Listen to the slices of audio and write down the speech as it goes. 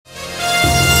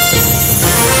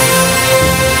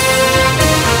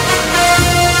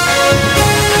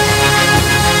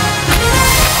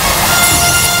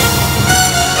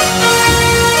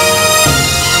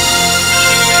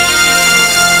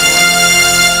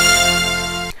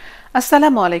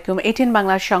আসসালামু আলাইকুম। ATN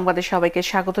বাংলার সংবাদে সবাইকে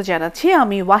স্বাগত জানাচ্ছি।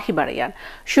 আমি ওয়াহিবা রাইয়ান।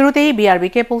 শুরুতেই বিআরবি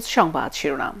কেবলস সংবাদ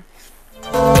শিরোনাম।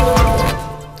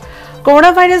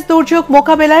 করোনা ভাইরাস দুর্যোগ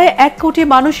মোকাবেলায় 1 কোটি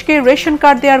মানুষকে রেশন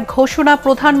কার্ড দেওয়ার ঘোষণা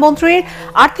প্রধানমন্ত্রীর।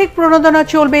 আর্থিক প্রণোদনা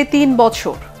চলবে 3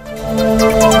 বছর।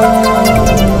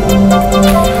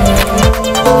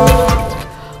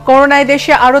 করোনায়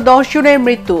দেশে আরো 10 জনের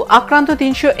মৃত্যু, আক্রান্ত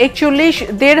 341,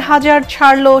 1,500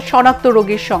 ছাড়ল শনাক্ত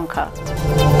রোগীর সংখ্যা।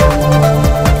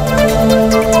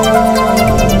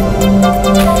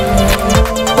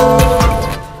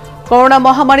 করোনা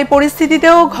মহামারী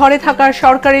পরিস্থিতিতেও ঘরে থাকার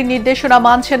সরকারি নির্দেশনা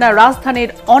মানছে না রাজধানীর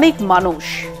অনেক মানুষ।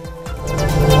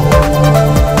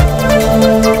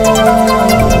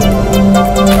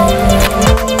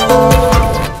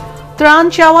 ত্রাণ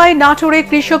চাওয়ায় নাটোরে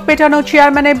কৃষক পেটানো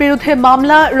চেয়ারম্যানের বিরুদ্ধে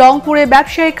মামলা, রংপুরে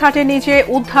ব্যবসায়িক খাটে নিচে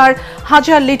উদ্ধার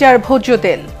 1000 লিটার ভোজ্য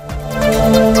তেল।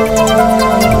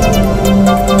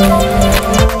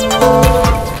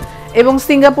 এবং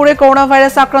সিঙ্গাপুরে করোনা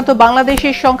ভাইরাস আক্রান্ত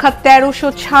বাংলাদেশের সংখ্যা 1300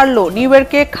 ছাড়ল। নিউ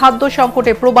ইয়র্কে খাদ্য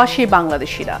সংকটে প্রবাসী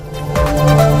বাংলাদেশিরা।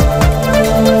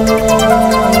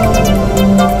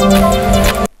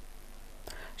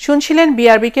 শুনছিলেন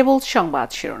বিআরবি কেবল সংবাদ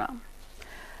শিরোনাম।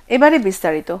 এবারে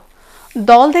বিস্তারিত।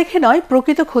 দল দেখে নয়,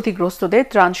 প্রকৃত ক্ষতিগ্রস্তদের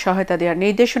ত্রাণ সহায়তা দেওয়ার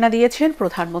নির্দেশনা দিয়েছেন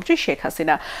প্রধানমন্ত্রী শেখ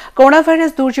হাসিনা। করোনা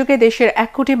ভাইরাস দুর্যোগে দেশের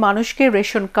 1 কোটি মানুষকে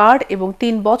রেশন কার্ড এবং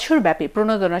 3 বছর ব্যাপী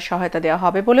প্রণোদনা সহায়তা দেওয়া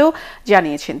হবে বলেও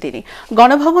জানিয়েছেন তিনি।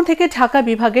 গণভবন থেকে ঢাকা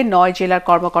বিভাগের 9 জেলার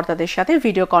কর্মকর্তাদের সাথে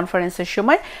ভিডিও কনফারেন্সের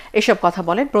সময় এসব কথা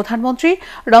বলেন প্রধানমন্ত্রী।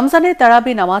 রমজানের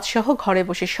তারাবি নামাজ সহ ঘরে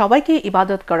বসে সবাইকে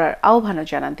ইবাদত করার আহ্বানও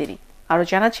জানান তিনি। আরও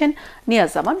জানাচ্ছেন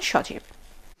নিয়াজামান সজীব।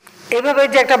 এভাবে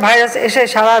যে একটা ভাইরাস এসে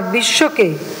সারা বিশ্বকে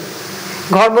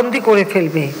ঘরবন্দি করে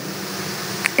ফেলবে,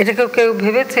 এটা কেউ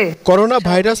ভেবেছে? করোনা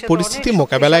ভাইরাস পরিস্থিতি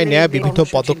মোকাবেলায় নেওয়া বিভিন্ন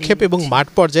পদক্ষেপ এবং মাঠ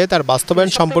পর্যায়ে তার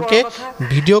বাস্তবায়ন সম্পর্কে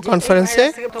ভিডিও কনফারেন্সে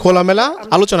খোলামেলা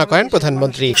আলোচনা করেন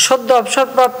প্রধানমন্ত্রী। সদ্য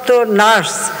অবসরপ্রাপ্ত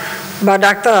নার্স বা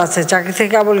ডাক্তার আছে, চাকরি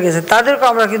থেকে কেবল গেছে, তাদেরকে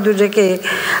আমরা কিন্তু ডেকে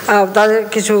তাদের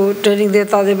কিছু ট্রেনিং দিয়ে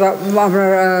তাদের আমরা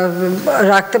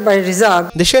রাখতে পারি রিজার্ভ।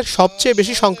 দেশের সবচেয়ে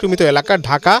বেশি সংক্রমিত এলাকা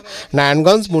ঢাকা,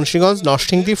 নারায়ণগঞ্জ, মুন্সিগঞ্জ,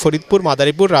 নরসিংদী, ফরিদপুর,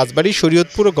 মাদারীপুর, রাজবাড়ী,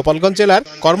 শরীয়তপুর ও গোপালগঞ্জ জেলার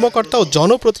কর্মকর্তা ও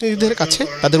জনপ্রতিনিধিদের কাছে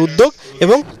তাদের উদ্যোগ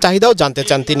এবং চাহিদাও জানতে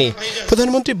চান তিনি।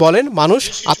 প্রধানমন্ত্রী বলেন, মানুষ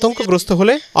আতঙ্কগ্রস্ত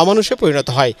হলে অমানুষে পরিণত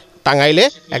হয়। টাঙ্গাইলে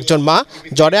একজন মা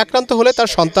জ্বরে আক্রান্ত হলে তার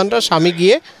সন্তানরা স্বামী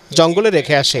গিয়ে জঙ্গলে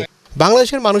রেখে আসে।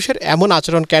 বাংলাদেশের মানুষের এমন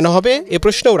আচরণ কেন হবে, এ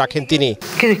প্রশ্নও রাখেন তিনি।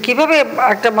 কিভাবে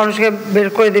একটা মানুষকে বের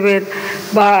করে দেবেন,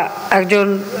 বা একজন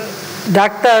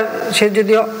ডাক্তার সে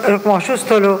যদি এরকম অসুস্থ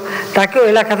হলো তাকেও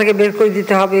এলাকা থেকে বের করে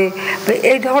দিতে হবে,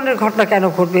 এই ধরনের ঘটনা কেন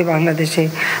ঘটবে বাংলাদেশে?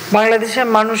 বাংলাদেশের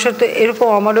মানুষের তো এরকম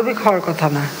অমানবিক হওয়ার কথা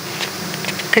না।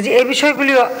 কাজে এই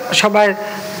বিষয়গুলি সবার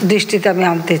দৃষ্টিতে আমি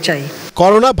আনতে চাই।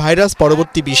 করোনা ভাইরাস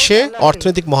পরবর্তী বিশ্বে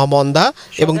অর্থনৈতিক মহামন্দা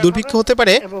এবং দুর্ভিক্ষ হতে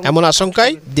পারে এমন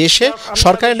আশঙ্কায় দেশে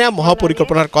সরকারের নেওয়া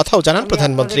মহাপরিকল্পনার কথাও জানান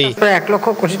প্রধানমন্ত্রী। প্রায় 1 লক্ষ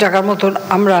কোটি টাকার মতন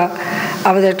আমরা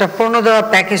আমাদের একটা প্রণোদনা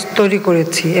প্যাকেজ তৈরি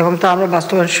করেছি এবং তা আমরা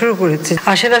বাস্তবায়ন শুরু করেছি।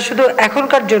 আর সেটা শুধু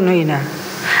এখনকার জন্যই না,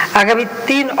 আগামী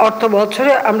 3 অর্থ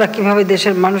বছরে আমরা কিভাবে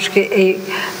দেশের মানুষকে এই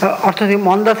অর্থনৈতিক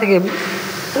মন্দা থেকে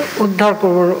উদ্ধার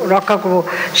করব, রক্ষা করব,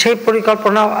 সেই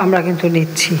পরিকল্পনাও আমরা কিন্তু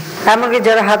নিচ্ছি। এমনকি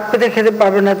যারা হাত পেতে খেতে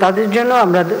পারবে না তাদের জন্য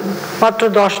আমরা মাত্র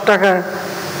 10 টাকা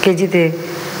কেজিতে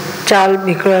চাল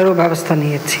বিক্রয়েরও ব্যবস্থা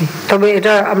নিয়েছি। তবে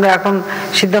এটা আমরা এখন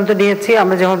সিদ্ধান্ত নিয়েছি,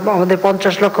 আমরা যেমন আমাদের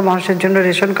 50 লক্ষ মানুষের জন্য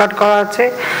রেশন কার্ড করা আছে,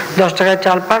 10 টাকায়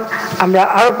চাল পান, আমরা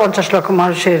আরও 50 লক্ষ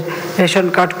মানুষের রেশন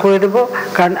কার্ড করে দেব।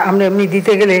 কারণ আমরা এমনি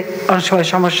দিতে গেলে অনেক সময়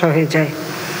সমস্যা হয়ে যায়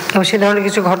এবং সে ধরনের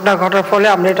কিছু ঘটনা ঘটার ফলে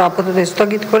আমরা এটা আপাতত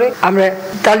স্থগিত করে আমরা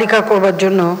তালিকা করবার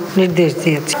জন্য নির্দেশ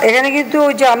দিয়েছি। এখানে কিন্তু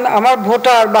ওই যে আমার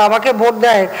ভোটার বা আমাকে ভোট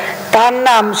দেয় তার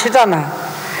নাম, সেটা না।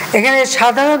 এখানে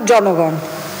সাধারণ জনগণ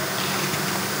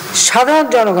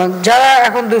যারা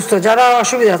এখন দুস্থ, যারা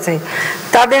অসুবিধা আছে,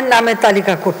 তাদের নামে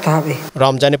তালিকা করতে হবে।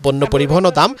 রমজানে পণ্য পরিবহন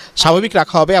ও দাম স্বাভাবিক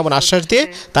রাখা হবে এমন আশ্বাস দিয়ে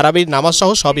তারাবির নামাজ সহ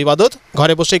সব ইবাদত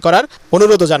ঘরে বসেই করার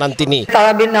অনুরোধও জানান তিনি।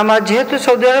 তারাবির নামাজ যেহেতু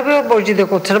সৌদি আরবেও মসজিদে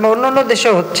করছে না বা অন্যান্য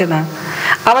দেশেও হচ্ছে না,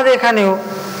 আমাদের এখানেও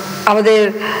আমাদের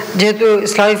যেহেতু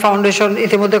ইসলামিক ফাউন্ডেশন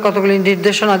ইতিমধ্যে কতগুলি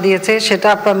নির্দেশনা দিয়েছে, সেটা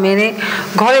আপনারা মেনে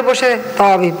ঘরে বসে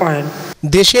তারাবি পড়েন।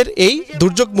 দেশের এই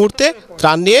দুর্যোগ মুহূর্তে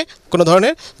ত্রাণ নিয়ে কোনো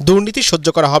ধরনের দুর্নীতি সহ্য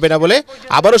করা হবে না বলে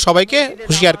আবারও সবাইকে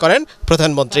হুঁশিয়ার করেন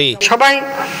প্রধানমন্ত্রী। সবাই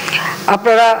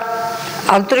আপনারা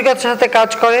আন্তরিকতার সাথে কাজ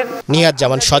করেন।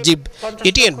 নিয়াজামান সজীব,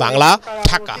 ATN বাংলা,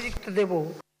 ঢাকা।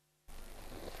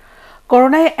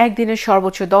 করোনায় একদিনের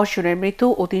সর্বোচ্চ 10 জনের মৃত্যু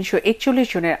ও 341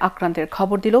 জনের আক্রান্তের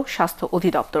খবর দিল স্বাস্থ্য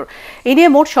অধিদপ্তর। এ নিয়ে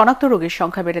মোট শনাক্ত রোগীর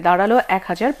সংখ্যা বেড়ে দাঁড়ালো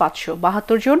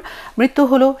 1572 জন, মৃত্যু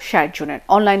হল 60 জনের।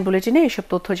 অনলাইন বুলেটিনে এসব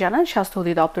তথ্য জানান স্বাস্থ্য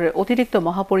অধিদপ্তরের অতিরিক্ত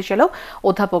মহাপরিচালক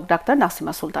অধ্যাপক ডাক্তার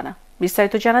নাসিমা সুলতানা।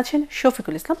 বিস্তারিত জানাচ্ছেন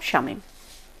শফিকুল ইসলাম শামীম।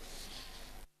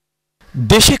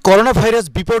 দেশে করোনা ভাইরাস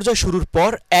বিপর্যয় শুরুর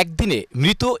পর একদিনে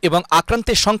মৃত এবং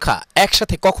আক্রান্তের সংখ্যা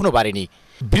একসাথে কখনো বাড়েনি।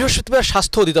 বৃহস্পতিবার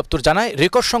স্বাস্থ্য অধিদপ্তর জানায়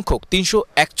রেকর্ড সংখ্যক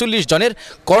 ৩৪১ জনের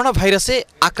করোনা ভাইরাসে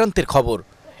আক্রান্তের খবর।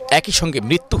 একই সঙ্গে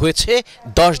মৃত্যু হয়েছে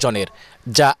 ১০ জনের,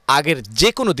 যা আগের যে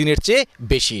কোনো দিনের চেয়ে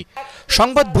বেশি।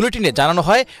 সংবাদ বুলেটিনে জানানো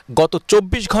হয় গত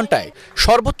 ২৪ ঘন্টায়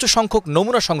সর্বোচ্চ সংখ্যক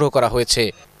নমুনা সংগ্রহ করা হয়েছে।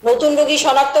 নতুন রোগী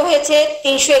শনাক্ত হয়েছে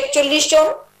 ৩৪১ জন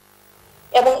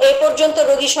এবং এ পর্যন্ত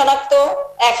রোগী শনাক্ত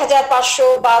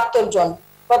 ১৫৭২ জন।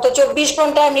 গত ২৪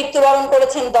 ঘন্টায় মৃত্যুবরণ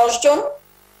করেছেন ১০ জন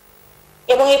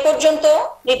এবং এ পর্যন্ত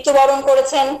মৃত্যুবরণ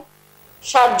করেছেন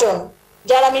 ৬০ জন।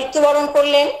 যারা মৃত্যুবরণ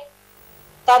করলেন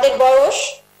তাদের বয়স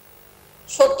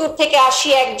 ৭০ থেকে ৮০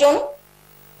 একজন,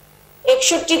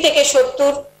 ৬১ থেকে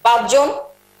 ৭০ ৫ জন,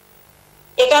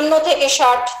 ৫১ থেকে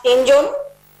 ৬০ ৩ জন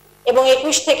এবং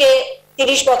 ২১ থেকে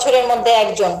 ৩০ বছরের মধ্যে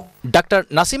একজন। ডাক্তার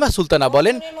নাসিমা সুলতানা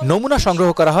বলেন, নমুনা সংগ্রহ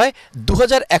করা হয়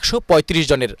 ২১৩৫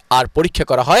 জনের আর পরীক্ষা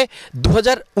করা হয়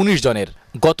 ২০১৯ জনের।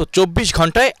 গত ২৪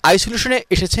 ঘন্টায় আইসোলেশনে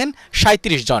এসেছেন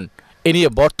 ৩৭ জন। এ নিয়ে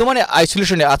বর্তমানে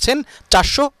আইসোলেশনে আছেন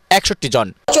 ৪৬১ জন।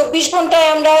 ২৪ ঘন্টায়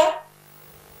আমরা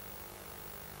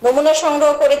নমুনা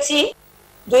সংগ্রহ করেছি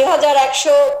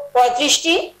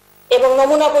 ২১৩৫টি এবং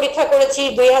নমুনা পরীক্ষা করেছি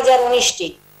 ২০১৯টি।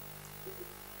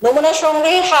 নমুনা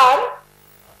সংগ্রহের হার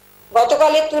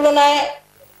গতকালের তুলনায়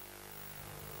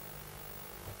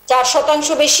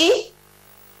 ৪% বেশি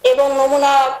এবং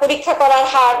নমুনা পরীক্ষা করার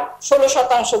হার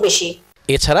 ১৬% বেশি।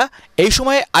 এছাড়া এই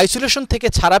সময়ে আইসোলেশন থেকে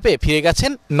ছাড়া পেয়ে ফিরে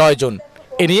গেছেন ৯ জন।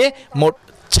 এ নিয়ে মোট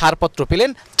ছাড়পত্র পেলেন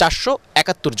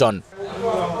 ৪৭১ জন।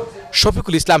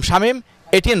 শফিকুল ইসলাম শামীম,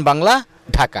 এটিএন বাংলা,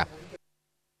 ঢাকা।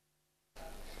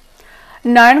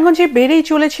 নারায়ণগঞ্জে বেড়েই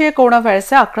চলেছে করোনা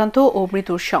ভাইরাসে আক্রান্ত ও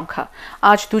মৃত্যুর সংখ্যা।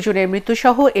 আজ ২ জনের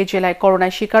মৃত্যুসহ এ জেলায়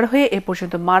করোনায় শিকার হয়ে এ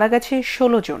পর্যন্ত মারা গেছে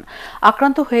 ১৬ জন,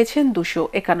 আক্রান্ত হয়েছেন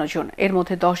 ২৫১ জন। এর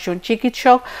মধ্যে ১০ জন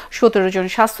চিকিৎসক, ১৭ জন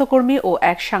স্বাস্থ্যকর্মী ও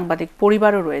এক সাংবাদিক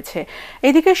পরিবারও রয়েছে।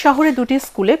 এদিকে শহরে ২টি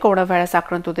স্কুলে করোনা ভাইরাস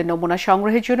আক্রান্তদের নমুনা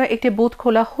সংগ্রহের জন্য একটি বুথ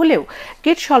খোলা হলেও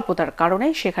কিট স্বল্পতার কারণে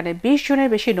সেখানে ২০ জনের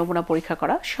বেশি নমুনা পরীক্ষা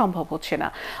করা সম্ভব হচ্ছে না।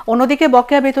 অন্যদিকে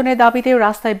বকেয়া বেতনের দাবিতে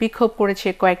রাস্তায় বিক্ষোভ করেছে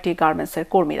কয়েকটি গার্মেন্টসের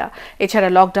কর্মীরা।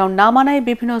 এছাড়া লকডাউন না মানায়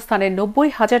বিভিন্ন স্থানে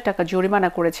 ৯০,০০০ টাকা জরিমানা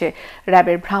করেছে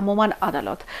র্যাবের ভ্রাম্যমাণ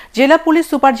আদালত। জেলা পুলিশ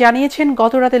সুপার জানিয়েছেন,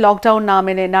 গতরাতে লকডাউন না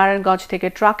মেনে নারায়ণগঞ্জ থেকে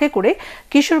ট্রাকে করে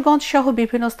কিশোরগঞ্জ সহ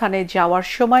বিভিন্ন স্থানে যাওয়ার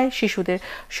সময় শিশুদের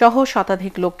সহ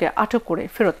শতাধিক লোককে আটক করে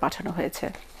ফেরত পাঠানো হয়েছে।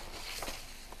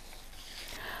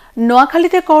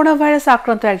 নোয়াখালীতে করোনা ভাইরাসে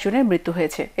আক্রান্ত একজনের মৃত্যু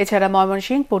হয়েছে। এছাড়া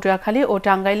ময়মনসিংহ, পটুয়াখালী ও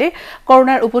টাঙ্গাইলে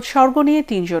করোনার উপসর্গ নিয়ে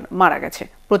 ৩ জন মারা গেছে।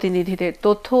 প্রতিনিধিদের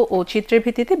তথ্য ও চিত্রের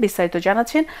ভিত্তিতে বিস্তারিত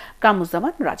জানাচ্ছেন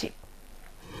কামরুজ্জামান রাজীব।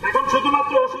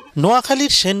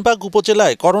 নোয়াখালীর সেনবাগ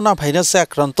উপজেলায় করোনা ভাইরাসে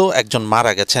আক্রান্ত একজন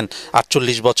মারা গেছেন।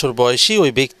 ৪৮ বছর বয়সী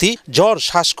ওই ব্যক্তি জ্বর,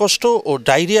 শ্বাসকষ্ট ও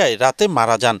ডায়রিয়ায় রাতে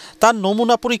মারা যান। তার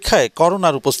নমুনা পরীক্ষায়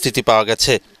করোনার উপস্থিতি পাওয়া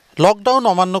গেছে। লকডাউন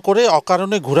অমান্য করে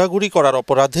অকারণে ঘোরাঘুরি করার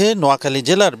অপরাধে নোয়াখালী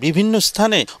জেলার বিভিন্ন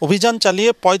স্থানে অভিযান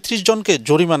চালিয়ে ৩৫ জনকে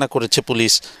জরিমানা করেছে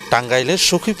পুলিশ। টাঙ্গাইলের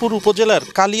সখীপুর উপজেলার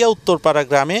কালিয়া উত্তরপাড়া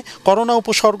গ্রামে করোনা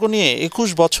উপসর্গ নিয়ে ২১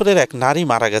 বছরের এক নারী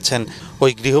মারা গেছেন।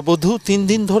 ওই গৃহবধূ ৩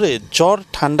 দিন ধরে জ্বর,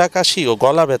 ঠান্ডা, কাশি ও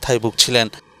গলা ব্যথায় ভুগছিলেন।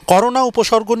 করোনা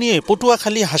উপসর্গ নিয়ে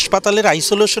পটুয়াখালী হাসপাতালের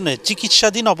আইসোলেশনে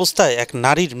চিকিৎসাধীন অবস্থায় এক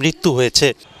নারীর মৃত্যু হয়েছে।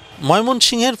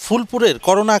 ময়মনসিংহের ফুলপুরের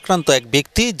করোনা আক্রান্ত এক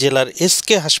ব্যক্তি জেলার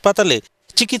এসকে হাসপাতালে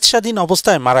চিকিৎসাধীন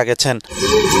অবস্থায় মারা গেছেন।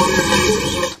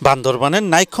 বান্দরবানের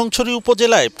নাইক্ষ্যংছড়ি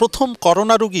উপজেলায় প্রথম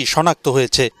করোনা রোগী শনাক্ত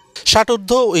হয়েছে।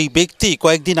 ৬০ ওই ব্যক্তি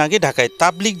কয়েকদিন আগে ঢাকায়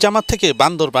তাবলিগ জামাত থেকে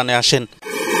বান্দরবানে আসেন।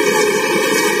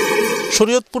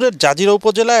 শরীয়তপুরের জাজিরা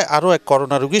উপজেলায় আরও এক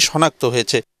করোনা রোগী শনাক্ত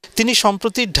হয়েছে। তিনি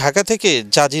সম্প্রতি ঢাকা থেকে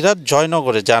জাজিরার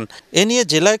জয়নগরে যান। এ নিয়ে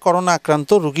জেলায় করোনা আক্রান্ত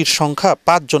রোগীর সংখ্যা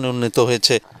 ৫ জনে উন্নীত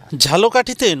হয়েছে।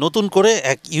 ঝালকাঠিতে নতুন করে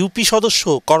এক ইউপি সদস্য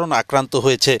করোনা আক্রান্ত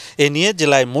হয়েছে। এ নিয়ে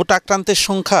জেলায় মোট আক্রান্তের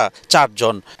সংখ্যা ৪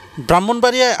 জন।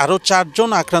 ব্রাহ্মণবাড়িয়ায় আরও ৪ জন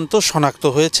আক্রান্ত শনাক্ত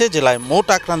হয়েছে। জেলায় মোট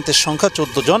আক্রান্তের সংখ্যা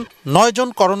 ১৪ জন। ৯ জন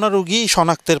করোনা রোগী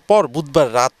শনাক্তের পর বুধবার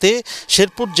রাতে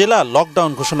শেরপুর জেলা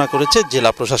লকডাউন ঘোষণা করেছে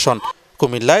জেলা প্রশাসন।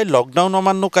 কুমিল্লায় লকডাউন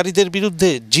অমান্যকারীদের বিরুদ্ধে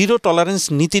জিরো টলারেন্স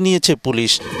নীতি নিয়েছে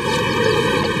পুলিশ।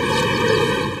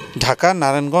 ঢাকা,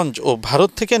 নারায়ণগঞ্জ ও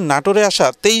ভারত থেকে নাটোরে আসা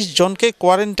 ২৩ জনকে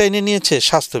কোয়ারেন্টাইনে নিয়েছে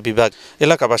স্বাস্থ্য বিভাগ।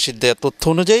 এলাকাবাসীর দেওয়া তথ্য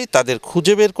অনুযায়ী তাদের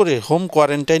খুঁজে বের করে হোম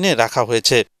কোয়ারেন্টাইনে রাখা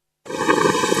হয়েছে।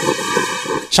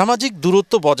 সামাজিক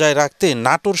দূরত্ব বজায় রাখতে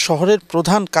নাটোর শহরের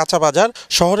প্রধান কাঁচা বাজার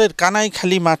শহরের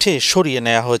কানাইখালী মাঠে সরিয়ে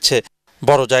নেওয়া হয়েছে।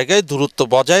 বড় জায়গায় দূরত্ব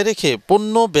বজায় রেখে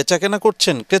পণ্য বেচাকেনা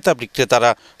করছেন ক্রেতা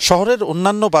বিক্রেতারা। শহরের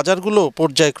অন্যান্য বাজারগুলো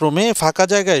পর্যায়ক্রমে ফাঁকা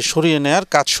জায়গায় সরিয়ে নেওয়ার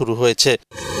কাজ শুরু হয়েছে।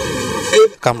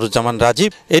 কামরুজ্জামান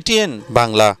রাজীব, এটিএন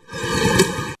বাংলা।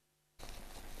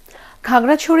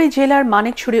 খাগড়াছড়ি জেলার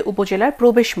মানিকছড়ি উপজেলার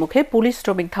প্রবেশ মুখে পুলিশ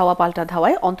শ্রমিক ধাওয়া পাল্টা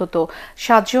ধাওয়ায় অন্তত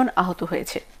 7 জন আহত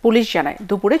হয়েছে। পুলিশ জানায়,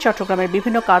 দুপুরে চট্টগ্রামের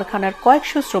বিভিন্ন কারখানার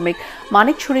কয়েকশো শ্রমিক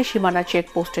মানিকছড়ি সীমানা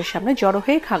চেকপোস্টের সামনে জড়ো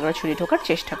হয়ে খাগড়াছড়ি ঢোকার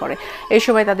চেষ্টা করে। এই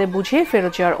সময় তাদের বুঝিয়ে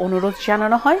ফেরত যাওয়ার অনুরোধ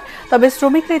জানানো হয়, তবে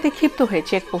শ্রমিকরা এতে ক্ষিপ্ত হয়ে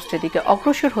চেকপোস্টের দিকে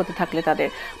অগ্রসর হতে থাকলে তাদের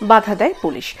বাধা দেয়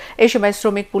পুলিশ। এই সময়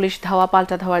শ্রমিক পুলিশ ধাওয়া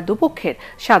পাল্টা ধাওয়ায় দুপক্ষের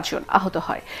 7 জন আহত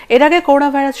হয়। এর আগে করোনা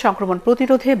ভাইরাস সংক্রমণ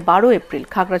প্রতিরোধে 12 এপ্রিল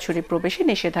খাগড়াছড়ি প্রবেশে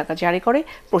নিষেধাজ্ঞা জারি করে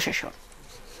প্রশাসন।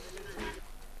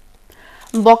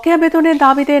 বকেয়া বেতনের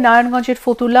দাবিতে নারায়ণগঞ্জের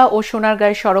ফতুল্লা ও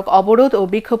সোনারগাঁয়ে সড়ক অবরোধ ও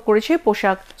বিক্ষোভ করেছে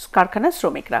পোশাক কারখানার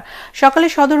শ্রমিকরা। সকালে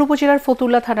সদর উপজেলার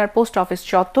ফতুল্লা থানার পোস্ট অফিস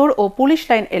চত্বর ও পুলিশ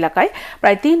লাইন এলাকায়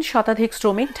প্রায় 3 শতাধিক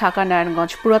শ্রমিক ঢাকা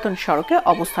নারায়ণগঞ্জ পুরাতন সড়কে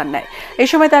অবস্থান নেয়। এই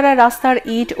সময় তারা রাস্তার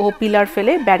ইট ও পিলার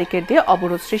ফেলে ব্যারিকেড দিয়ে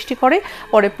অবরোধ সৃষ্টি করে।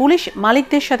 পরে পুলিশ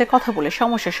মালিকদের সাথে কথা বলে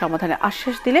সমস্যার সমাধানে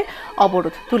আশ্বাস দিলে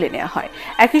অবরোধ তুলে নেওয়া হয়।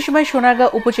 একই সময়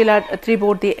সোনারগাঁ উপজেলার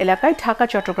ত্রিবর্দী এলাকায় ঢাকা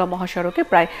চট্টগ্রাম মহাসড়কে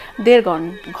প্রায় 1.5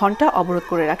 ঘণ্টা অবরোধ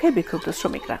করে রাখে বিক্ষুব্ধ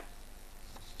শ্রমিকরা।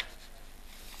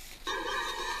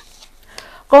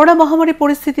 করোনা মহামারী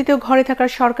পরিস্থিতিতেও ঘরে থাকার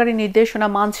সরকারি নির্দেশনা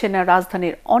মানছে না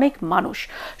রাজধানীর অনেক মানুষ।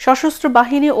 সশস্ত্র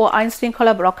বাহিনী ও আইন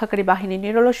শৃঙ্খলা রক্ষাকারী বাহিনীর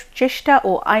নিরলস চেষ্টা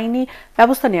ও আইনি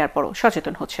ব্যবস্থা নেওয়ার পরও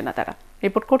সচেতন হচ্ছে না তারা।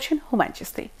 রিপোর্ট করছেন হুমায়ুন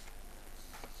চিস্তি।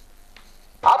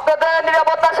 আপনাদের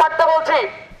নিরাপত্তার স্বার্থে বলছি।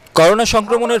 করোনা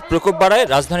সংক্রমণের প্রকোপ বাড়ায়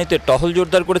রাজধানীতে টহল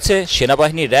জোরদার করেছে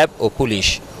সেনাবাহিনী, র্যাব ও পুলিশ।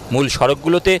 মূল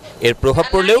সড়কগুলোতে এর প্রভাব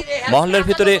পড়লেও মহল্লার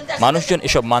ভিতরে মানুষজন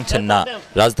এসব মানছেন না।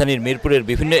 রাজধানীর মিরপুরের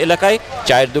বিভিন্ন এলাকায়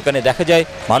চায়ের দোকানে দেখা যায়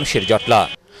মানুষের জটলা।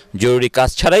 জরুরি কাজ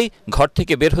ছাড়াই ঘর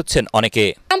থেকে বের হচ্ছেন অনেকে।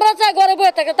 আমরা চাই ঘরে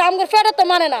বসে থাকে, তো আমগো ফেরত তো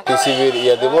মানে না। টিসিবির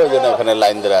দেবো, এই জন্য ওখানে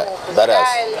লাইন দাঁড়া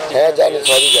আছে। হ্যাঁ জানি,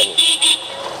 সবই জানি।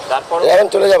 তারপর এখন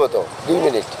চলে যাবো তো 2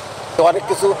 মিনিট। অনেক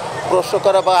কিছু প্রশ্ন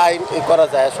করা বা আইন করা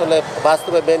যায়, আসলে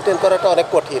বাস্তবে মেনটেন করাটা অনেক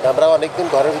কঠিন। আমরা অনেকদিন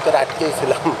ঘরের ভিতরে আটকেই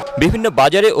ছিলাম। বিভিন্ন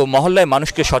বাজারে ও মহল্লায়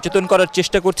মানুষকে সচেতন করার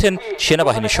চেষ্টা করছেন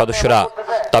সেনাবাহিনীর সদস্যরা,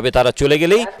 তবে তারা চলে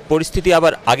গেলেই পরিস্থিতি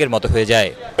আবার আগের মতো হয়ে যায়।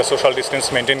 সোশ্যাল ডিস্টেন্স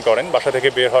মেনটেন করেন, বাসা থেকে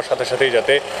বের হওয়ার সাথে সাথেই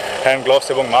যাতে হ্যান্ড গ্লাভস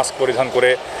এবং মাস্ক পরিধান করে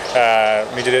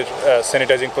নিজেদের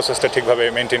স্যানিটাইজিং প্রসেসটা ঠিকভাবে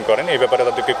মেনটেন করেন, এই ব্যাপারে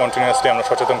তাদেরকে কন্টিনিউয়াসলি আমরা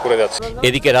সচেতন করে যাচ্ছি।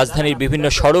 এদিকে রাজধানীর বিভিন্ন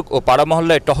সড়ক ও পাড়া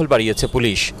মহল্লায় টহল বাড়িয়েছে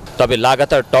পুলিশ, তবে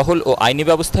লাগাতার টহল ও আইনি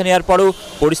ব্যবস্থা নেওয়ার পরেও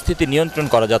পরিস্থিতি নিয়ন্ত্রণ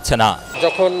করা যাচ্ছে না।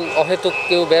 যখন অহেতুক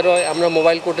কেউ বের হয়, আমরা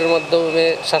মোবাইল কোর্টের মাধ্যমে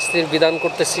শাস্তির বিধান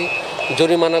করতেছি,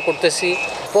 জরিমানা করতেছি।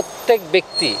 প্রত্যেক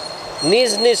ব্যক্তি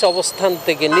নিজ নিজ অবস্থান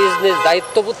থেকে, নিজ নিজ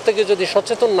দায়িত্ববোধ থেকে যদি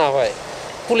সচেতন না হয়,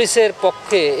 পুলিশের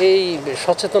পক্ষে এই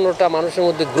সচেতনতা মানুষের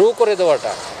মধ্যে গ্রো করে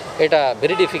দেওয়াটা এটা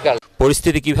ভেরি ডিফিকাল্ট।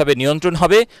 পরিস্থিতি কিভাবে নিয়ন্ত্রণ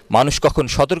হবে, মানুষ কখন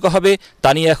সতর্ক হবে, তা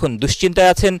নিয়ে এখন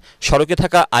দুশ্চিন্তায় আছেন সড়কে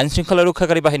থাকা আইন শৃঙ্খলা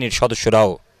রক্ষাকারী বাহিনীর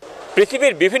সদস্যরাও।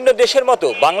 পৃথিবীর বিভিন্ন দেশের মতো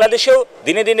বাংলাদেশেও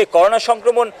দিনে দিনে করোনা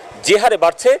সংক্রমণ যে হারে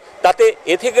বাড়ছে, তাতে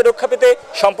এ থেকে রক্ষা পেতে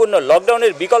সম্পূর্ণ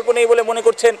লকডাউনের বিকল্প নেই বলে মনে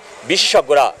করছেন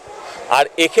বিশেষজ্ঞরা। আর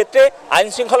এক্ষেত্রে আইন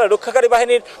শৃঙ্খলা রক্ষাকারী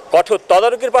বাহিনীর কঠোর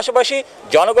তদারকির পাশাপাশি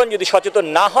জনগণ যদি সচেতন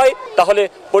না হয়, তাহলে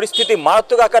পরিস্থিতি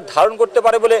মারাত্মক আকার ধারণ করতে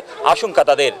পারে বলে আশঙ্কা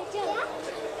তাদের।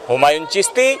 হুমায়ুন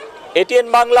চিস্তি, এটিএন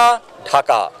বাংলা,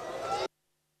 ঢাকা।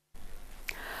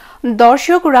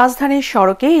 দর্শক, রাজধানীর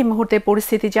সড়কে এই মুহূর্তে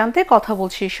পরিস্থিতি জানতে কথা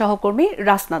বলছি সহকর্মী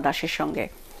রাসনা দাসের সঙ্গে।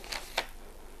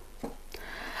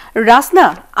 রাসনা,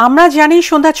 আমরা জানি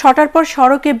সন্ধ্যা 6টার পর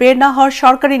সড়কে বের না হওয়ার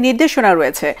সরকারি নির্দেশনা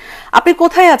রয়েছে। আপনি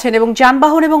কোথায় আছেন এবং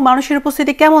যানবাহন এবং মানুষের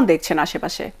উপস্থিতি কেমন দেখছেন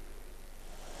আশেপাশে?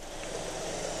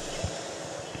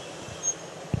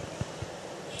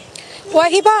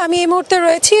 ওয়াহিবা, আমি এই মুহূর্তে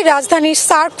রয়েছি রাজধানীর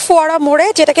সার্ক ফোয়ারা মোড়ে,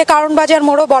 যেটাকে কারণ বাজার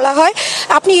মোড়ও বলা হয়।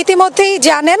 আপনি ইতিমধ্যেই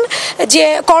জানেন যে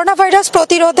করোনা ভাইরাস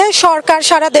প্রতিরোধে সরকার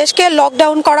সারা দেশকে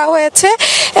লকডাউন করা হয়েছে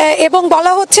এবং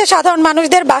বলা হচ্ছে সাধারণ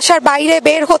মানুষদের বাসার বাইরে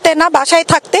বের হতে না, বাসায়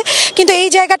থাকতে। কিন্তু এই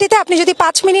জায়গাটিতে আপনি যদি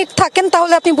 5 মিনিট থাকেন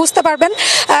তাহলে আপনি বুঝতে পারবেন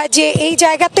যে এই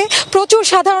জায়গাতে প্রচুর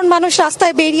সাধারণ মানুষ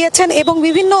রাস্তায় বেরিয়েছেন এবং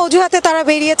বিভিন্ন অজুহাতে তারা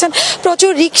বেরিয়েছেন।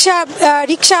 প্রচুর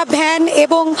রিক্সা, ভ্যান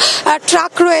এবং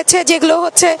ট্রাক রয়েছে, যেগুলো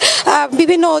হচ্ছে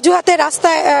বিভিন্ন অজুহাতে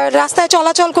রাস্তায়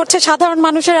চলাচল করছে। সাধারণ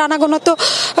মানুষের আনাগোনা তো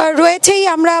রয়েছেই।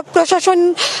 আমরা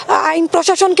আইন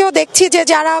প্রশাসনকেও দেখছি যে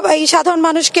যারা এই সাধারণ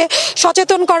মানুষকে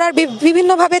সচেতন করার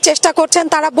বিভিন্নভাবে চেষ্টা করছেন।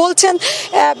 তারা বলছেন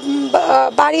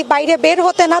বাইরে বের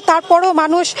হতে না, তারপরও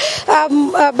মানুষ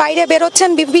বাইরে বেরোচ্ছেন।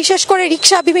 বিশেষ করে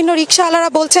বিভিন্ন রিক্সাওয়ালারা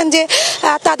বলছেন যে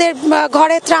তাদের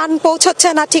ঘরে ত্রাণ পৌঁছচ্ছে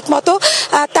না ঠিক মতো,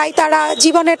 তাই তারা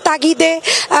জীবনের তাগিদে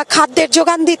খাদ্যের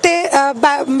যোগান দিতে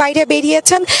বাইরে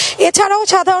বেরিয়েছেন। এছাড়াও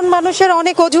সাধারণ মানুষের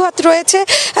অনেক অজুহাত রয়েছে।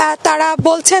 তারা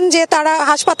বলছেন যে তারা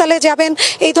হাসপাতালে যাবেন,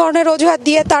 জানেন এই ধরনের অজুহাত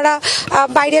দিয়ে তারা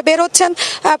বাইরে বেরোচ্ছেন।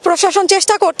 প্রশাসন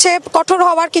চেষ্টা করছে কঠোর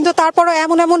হওয়ার, কিন্তু তারপরও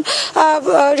এমন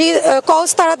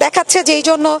কলস তারা দেখাচ্ছে যেই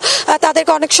জন্য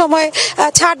তাদেরকে অনেক সময়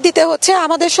ছাড় দিতে হচ্ছে।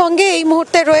 আমাদের সঙ্গে এই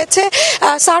মুহূর্তে রয়েছে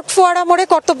সার্ক ফোয়ারা মোড়ে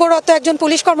কর্তব্যরত একজন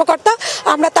পুলিশ কর্মকর্তা।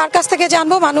 আমরা তার কাছ থেকে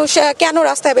জানবো মানুষ কেন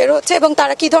রাস্তায় বের হচ্ছে এবং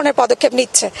তারা কি ধরনের পদক্ষেপ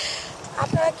নিচ্ছে।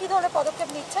 আপনারা কি ধরনের পদক্ষেপ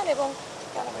নিচ্ছেন এবং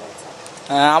কেন বের হচ্ছেন?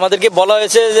 আমাদেরকে বলা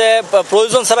হয়েছে যে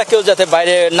প্রয়োজন ছাড়া কেউ যাতে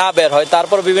বাইরে না বের হয়।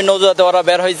 তারপর বিভিন্ন অজুহাতে ওরা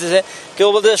বের হইতেছে, কেউ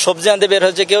বলতে সবজি আনতে বের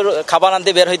হয়েছে, কেউ খাবার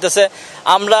আনতে বের হইতেছে।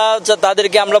 আমরা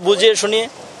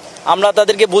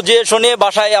তাদেরকে বুঝিয়ে শুনিয়ে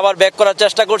বাসায় আবার ব্যাক করার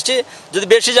চেষ্টা করছি। যদি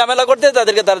বেশি ঝামেলা করতে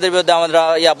তাদের বিরুদ্ধে আমরা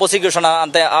প্রসিকিউশন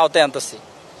আওতায় আনতেছি।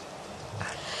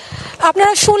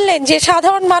 আপনারা শুনলেন যে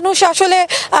সাধারণ মানুষ আসলে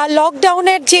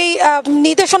লকডাউনের যেই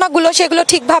নির্দেশনাগুলো সেগুলো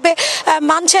ঠিকভাবে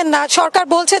মানছেন না। সরকার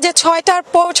বলছে যে 6টার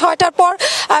পর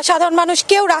সাধারণ মানুষ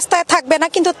কেউ রাস্তায় থাকবে না,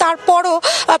 কিন্তু তারপরও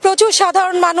প্রচুর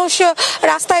সাধারণ মানুষ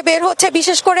রাস্তায় বের হচ্ছে।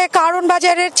 বিশেষ করে কারণ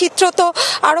বাজারের চিত্র তো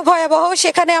আরও ভয়াবহ।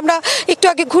 সেখানে আমরা একটু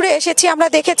আগে ঘুরে এসেছি, আমরা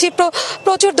দেখেছি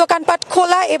প্রচুর দোকানপাট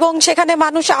খোলা এবং সেখানে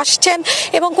মানুষ আসছেন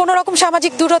এবং কোনো রকম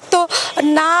সামাজিক দূরত্ব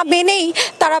না মেনেই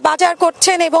তারা বাজার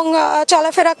করছেন এবং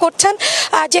চলাফেরা করছেন।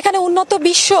 যেখানে উন্নত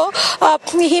বিশ্ব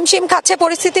হিমশিম খাচ্ছে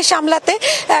পরিস্থিতি সামলাতে,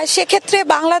 সেক্ষেত্রে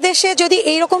বাংলাদেশে যদি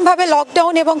এইরকমভাবে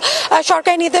লকডাউন এবং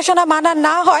সরকারি নির্দেশনা মানা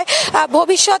না হয়,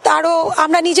 ভবিষ্যৎ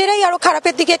আমরা নিজেরাই আরও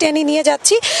খারাপের দিকে টেনে নিয়ে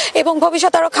যাচ্ছি এবং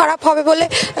ভবিষ্যৎ আরও খারাপ হবে বলে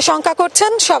শঙ্কা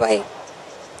করছেন সবাই।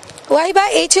 ওয়াহিবা,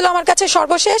 এই ছিল আমার কাছে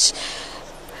সর্বশেষ।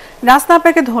 রাসনা,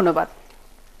 আপনাকে ধন্যবাদ।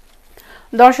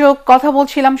 দর্শক, কথা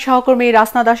বলছিলাম সহকর্মী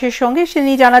রাসনা দাসের সঙ্গে।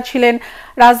 তিনি জানাচ্ছিলেন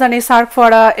রাজধানীর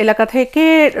সার্কফোয়ারা এলাকা থেকে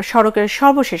সড়কের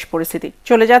সর্বশেষ পরিস্থিতি।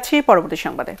 চলে যাচ্ছি পরবর্তী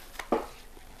সংবাদে।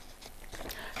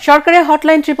 সরকারের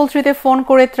হটলাইন 333-তে ফোন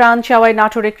করে ত্রাণ চাওয়ায়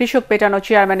নাটোরে কৃষক পেটানো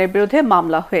চেয়ারম্যানের বিরুদ্ধে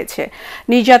মামলা হয়েছে।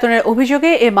 নির্যাতনের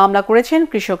অভিযোগে এ মামলা করেছেন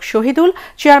কৃষক শহীদুল।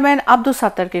 চেয়ারম্যান আব্দুস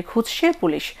সাত্তারকে খুঁজছে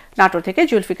পুলিশ। নাটোর থেকে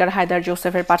জুলফিকার হায়দার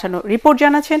জোসেফের পাঠানো রিপোর্ট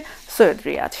জানাচ্ছেন সৈয়দ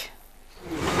রিয়াজ।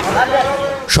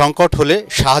 সংকট হলে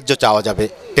সাহায্য চাওয়া যাবে।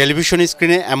 টেলিভিশন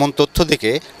স্ক্রিনে এমন তথ্য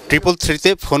দেখে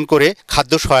 333-তে ফোন করে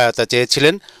খাদ্য সহায়তা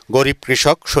চেয়েছিলেন গরিব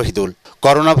কৃষক শহীদুল।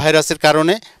 করোনা ভাইরাসের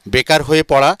কারণে বেকার হয়ে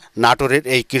পড়া নাটোরের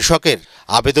এই কৃষকের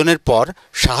আবেদনের পর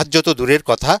সাহায্য তো দূরের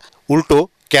কথা, উল্টো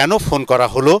কেন ফোন করা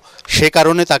হলো সে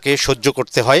কারণে তাকে সহ্য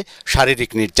করতে হয়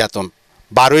শারীরিক নির্যাতন।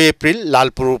 12 এপ্রিল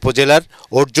লালপুর উপজেলার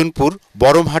অর্জুনপুর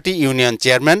বরমহাটি ইউনিয়ন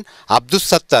চেয়ারম্যান আব্দুস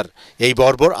সাত্তার এই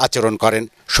বর্বর আচরণ করেন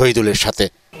শহীদুলের সাথে।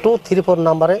 234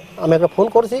 নাম্বারে আমি একটা ফোন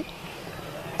করেছি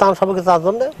তার সবাইকে চার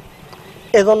জন্য,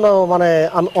 এজন্য মানে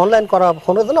আমি অনলাইন করা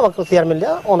ফোনের জন্য আমাকে চেয়ারম্যান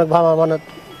অনেকভাবে মানে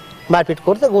মারপিট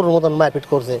করছে, গরুর মতন মারপিট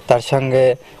করছে। তার সঙ্গে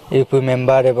ইউপি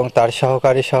মেম্বার এবং তার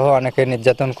সহকারী সহ অনেকে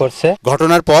নির্যাতন করছে।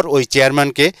 ঘটনার পর ওই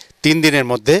চেয়ারম্যানকে 3 দিনের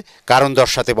মধ্যে কারণ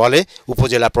দর্শাতে বলে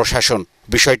উপজেলা প্রশাসন।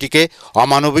 বিষয়টিকে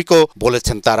অমানবিকও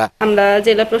বলেছেন তারা। আমরা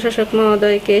জেলা প্রশাসক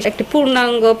মহোদয়কে একটি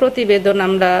পূর্ণাঙ্গ প্রতিবেদন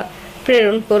আমরা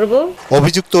প্রেরণ করব।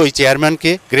 অভিযুক্ত ওই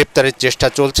চেয়ারম্যানকে গ্রেপ্তারের চেষ্টা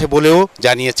চলছে বলেও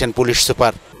জানিয়েছেন পুলিশ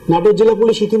সুপার। নাটোর জেলা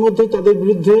পুলিশ ইতিমধ্যে তাদের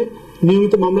বিরুদ্ধে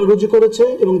নিয়মিত মামলা রুজু করেছে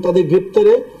এবং তাদের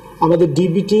গ্রেপ্তারে আমাদের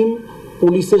ডিবি টিম,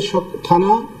 পুলিশের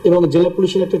থানা এবং জেলা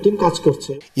পুলিশের একটা টিম কাজ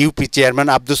করছে। ইউপি চেয়ারম্যান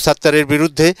আব্দুস সাত্তারের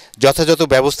বিরুদ্ধে যথাযথ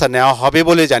ব্যবস্থা নেওয়া হবে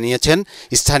বলে জানিয়েছেন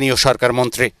স্থানীয় সরকার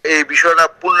মন্ত্রী। এই বিষয়টা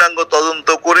পূর্ণাঙ্গ তদন্ত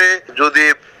করে যদি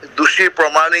দোষী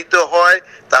প্রমাণিত হয়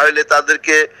তাহলে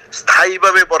তাদেরকে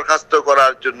স্থায়ীভাবে বরখাস্ত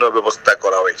করার জন্য ব্যবস্থা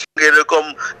করা হয়েছে। এরকম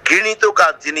ঘৃণিত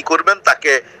কাজ যিনি করবেন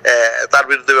তার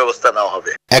বিরুদ্ধে ব্যবস্থা নেওয়া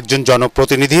হবে। একজন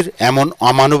জনপ্রতিনিধির এমন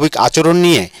অমানবিক আচরণ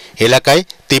নিয়ে এলাকায়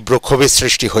তীব্র ক্ষোভের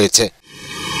সৃষ্টি হয়েছে।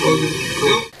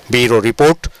 Bureau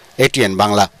report, ATN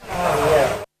Bangla.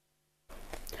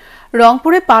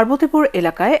 রংপুরে পার্বতীপুর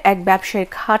এলাকায় এক ব্যবসায়ীর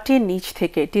খাটের নিচ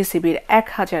থেকে টিসিবির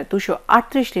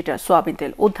 1238 লিটার সোয়াবিন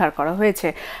তেল উদ্ধার করা হয়েছে।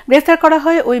 গ্রেফতার করা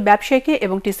হয় ওই ব্যবসায়ীকে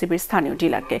এবং টিসিবির স্থানীয়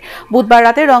ডিলারকে। বুধবার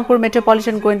রাতে রংপুর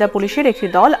মেট্রোপলিটন গোয়েন্দা পুলিশের একটি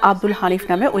দল আব্দুল হানিফ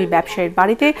নামে ওই ব্যবসায়ীর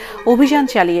বাড়িতে অভিযান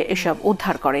চালিয়ে এসব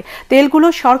উদ্ধার করে। তেলগুলো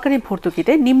সরকারি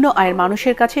ভর্তুকিতে নিম্ন আয়ের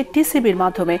মানুষের কাছে টিসিবির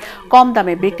মাধ্যমে কম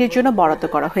দামে বিক্রির জন্য বরাদ্দ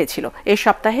করা হয়েছিল। এ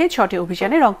সপ্তাহে 6টি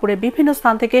অভিযানে রংপুরের বিভিন্ন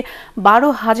স্থান থেকে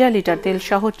 12,000 লিটার তেল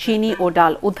সহ চিনি ও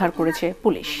ডাল উদ্ধার করেছে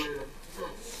পুলিশ।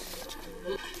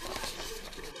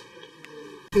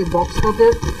 এই বক্সটাতে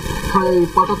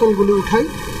পাটাতনগুলি উঠাই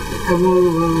এবং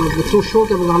তোষক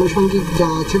এবং আনুষঙ্গিক যা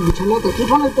আছে বিছানা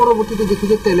উঠানোর পরবর্তীতে দেখি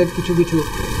যে তেলের কিছু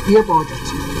পাওয়া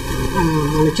যাচ্ছে,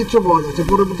 মানে চিত্র পাওয়া যাচ্ছে।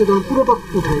 পরবর্তীতে পুরোটা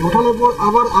ওঠানোর পর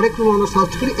আবার আরেকটু আমরা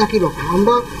সার্চ করি একই রকম।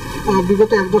 আমরা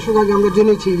বিগত 1 দশক আগে আমরা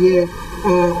জেনেছি যে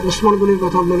ওসমান গনির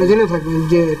কথা আপনারা জেনে থাকবেন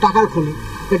যে টাকার খনি,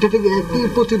 এটা ঠিক একই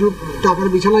প্রতিরূপ। টাকার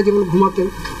বিছানায় যেমন ঘুমাতেন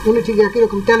উনি ঠিক একই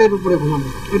রকম তেলের উপরে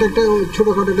ঘুমাবেন। এটা একটা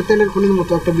ছোটখাটো একটা তেলের খনির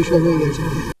মতো একটা বিষয় হয়ে গেছে।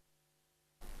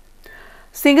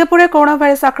 সিঙ্গাপুরে করোনা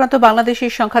ভাইরাস আক্রান্ত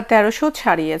বাংলাদেশের সংখ্যা ১৩০০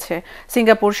 ছাড়িয়েছে।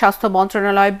 সিঙ্গাপুর স্বাস্থ্য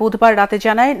মন্ত্রণালয় বুধবার রাতে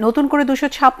জানায়, নতুন করে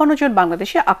 ২৫৬ জন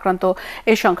বাংলাদেশে আক্রান্ত।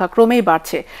 এর সংখ্যা ক্রমেই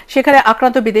বাড়ছে। সেখানে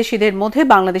আক্রান্ত বিদেশিদের মধ্যে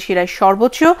বাংলাদেশিরাই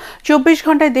সর্বোচ্চ। ২৪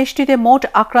 ঘন্টায় দেশটিতে মোট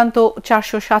আক্রান্ত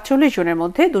 ৪৪৭ জনের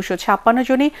মধ্যে ২৫৬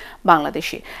 জনই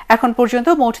বাংলাদেশি। এখন পর্যন্ত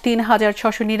মোট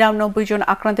 ৩,৬৯৯ জন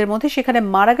আক্রান্তের মধ্যে সেখানে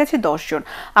মারা গেছে ১০ জন।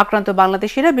 আক্রান্ত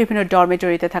বাংলাদেশিরা বিভিন্ন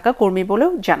ডরমেটরিতে থাকা কর্মী বলেও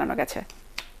জানানো গেছে।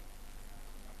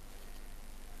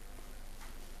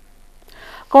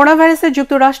 করোনা ভাইরাসে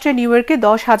যুক্তরাষ্ট্রের নিউ ইয়র্কে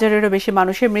 ১০,০০০-এরও বেশি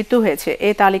মানুষের মৃত্যু হয়েছে।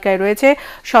 এই তালিকায় রয়েছে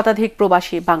শতাধিক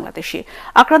প্রবাসী বাংলাদেশি।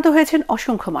 আক্রান্ত হয়েছেন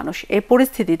অসংখ্য মানুষ। এই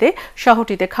পরিস্থিতিতে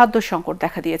শহরটিতে খাদ্য সংকট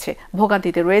দেখা দিয়েছে।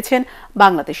 ভোগান্তিতে রয়েছেন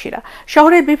বাংলাদেশিরা।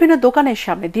 শহরের বিভিন্ন দোকানের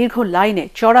সামনে দীর্ঘ লাইনে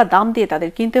চড়া দাম দিয়ে তাদের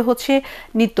কিনতে হচ্ছে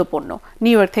নিত্যপণ্য।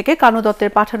 নিউ ইয়র্ক থেকে কানু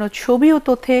দত্তের পাঠানো ছবি ও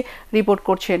তথ্যে রিপোর্ট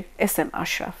করছেন SM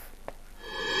আশরাফ।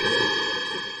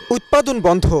 উৎপাদন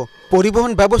বন্ধ,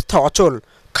 পরিবহন ব্যবস্থা অচল,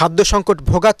 খাদ্য সংকট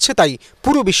ভোগাচ্ছে তাই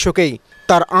পুরো বিশ্বকেই।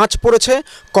 তার আঁচ পড়েছে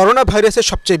করোনা ভাইরাসের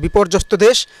সবচেয়ে বিপর্যস্ত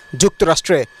দেশ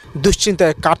যুক্তরাষ্ট্রে।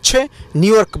 দুশ্চিন্তায় কাটছে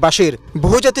নিউ ইয়র্কবাসীর।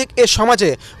 বহুজাতিক এ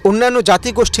সমাজে অন্যান্য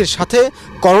জাতিগোষ্ঠীর সাথে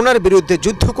করোনার বিরুদ্ধে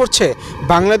যুদ্ধ করছে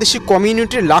বাংলাদেশি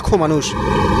কমিউনিটির লাখো মানুষ।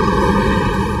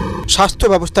 স্বাস্থ্য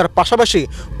ব্যবস্থার পাশাপাশি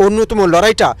অন্যতম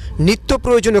লড়াইটা নিত্য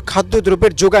প্রয়োজনীয়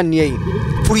খাদ্যদ্রব্যের যোগান নিয়েই।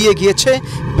 ফুরিয়ে গিয়েছে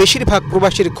বেশিরভাগ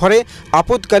প্রবাসীর ঘরে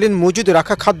আপদকালীন মজুদ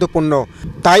রাখা খাদ্যপণ্য।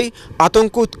 তাই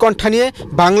আতঙ্ক উৎকণ্ঠা নিয়ে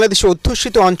বাংলাদেশে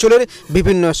অধ্যুষিত অঞ্চলের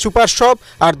বিভিন্ন সুপার শপ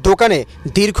আর দোকানে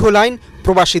দীর্ঘ লাইন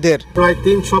প্রবাসীদের। প্রায়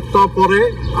 ৩ সপ্তাহ পরে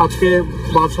আজকে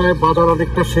বাসায় বাজার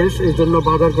অনেকটা শেষ, এই জন্য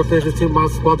বাজার করতে এসেছি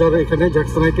মাছ বাজারে এখানে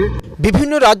জ্যাকসনাইটে।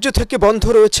 বিভিন্ন রাজ্য থেকে বন্ধ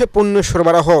রয়েছে পণ্য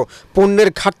সরবরাহ। পণ্যের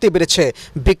ঘাটতি বেড়েছে।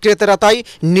 বিক্রেতারা তাই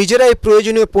নিজেরাই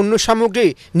প্রয়োজনীয় পণ্য সামগ্রী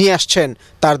নিয়ে আসছেন,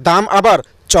 তার দাম আবার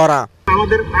চড়া।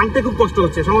 আমাদের আনতে খুব কষ্ট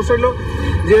হচ্ছে। সমস্যা হলো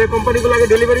যে কোম্পানিগুলো আগে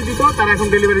ডেলিভারি দিত, তারা এখন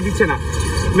ডেলিভারি দিচ্ছে না।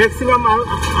 ম্যাক্সিমাম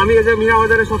আমি এজ এ মিনা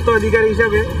বাজারের স্বত্ব অধিকারী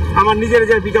হিসাবে আমার নিজের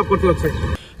যে পিক আপ করতে হচ্ছে।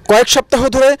 কয়েক সপ্তাহ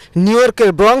ধরে নিউ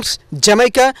ইয়র্কের ব্রঙ্কস,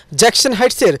 জ্যামাইকা, জ্যাকসন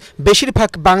হাইটসের বেশিরভাগ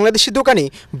বাংলাদেশি দোকানই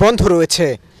বন্ধ রয়েছে।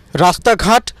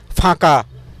 রাস্তাঘাট ফাঁকা,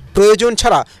 প্রয়োজন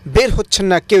ছাড়া বের হচ্ছেন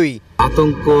না কেউই।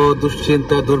 আতঙ্ক,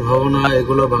 দুশ্চিন্তা, দুর্ভাবনা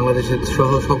এগুলো বাংলাদেশের সহ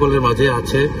সকলের মাঝে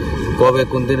আছে। কবে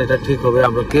কোন দিন এটা ঠিক হবে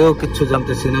আমরা কেউ কিচ্ছু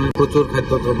জানতেছি না। প্রচুর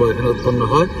খাদ্যদ্রব্য এখানে উৎপন্ন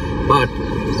হয়, বাট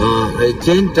এই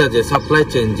চেইনটা যে সাপ্লাই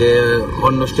চেইন যে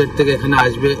অন্য স্টেট থেকে এখানে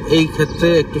আসবে, এই ক্ষেত্রে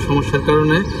একটু সমস্যার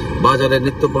কারণে বাজারে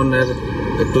নিত্যপণ্যের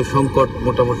একটু সংকট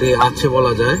মোটামুটি আছে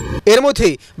বলা যায়। এর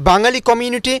মধ্যেই বাঙালি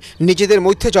কমিউনিটি নিজেদের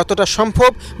মধ্যে যতটা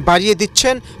সম্ভব বাড়িয়ে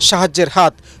দিচ্ছেন সাহায্যের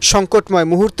হাত। সংকটময়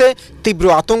মুহূর্তে তীব্র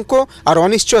আতঙ্ক আর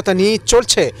অনিশ্চয়তা নিয়েই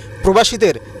চলছে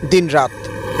প্রবাসীদের দিনরাত।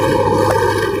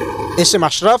 SM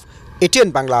Ashraf, ATN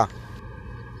Bangla.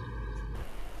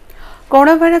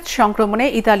 Corona virus সংক্রমণে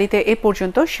ইতালিতে এ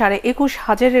পর্যন্ত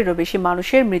 ২১,৫০০-এরও বেশি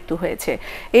মানুষের মৃত্যু হয়েছে।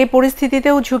 এই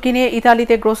পরিস্থিতিতেও ঝুঁকি নিয়ে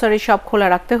ইতালিতে গ্রোসারি শপ খোলা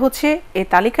রাখতে হচ্ছে। এই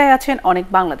তালিকায় আছেন অনেক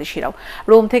বাংলাদেশিরাও।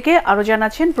 রোম থেকে আরও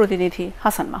জানাচ্ছেন প্রতিনিধি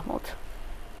হাসান মাহমুদ।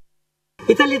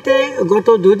 ইতালিতে গত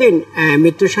 2 দিন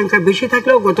মৃত্যুর সংখ্যা বেশি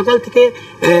থাকলেও গতকাল থেকে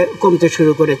কমতে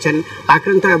শুরু করেছেন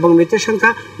আক্রান্ত এবং মৃত্যুর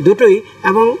সংখ্যা দুটোই।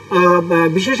 এবং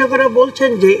বিশেষজ্ঞরা বলছেন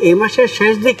যে এই মাসের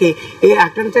শেষ দিকে এই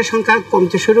আক্রান্তের সংখ্যা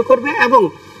কমতে শুরু করবে এবং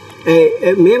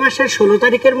মে মাসের 16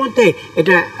 তারিখের মধ্যে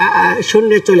এটা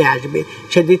শূন্যে চলে আসবে।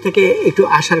 সেদিক থেকে একটু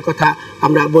আশার কথা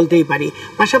আমরা বলতেই পারি।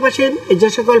 পাশাপাশি যে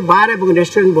সকল বার এবং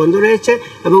রেস্টুরেন্ট বন্ধ রয়েছে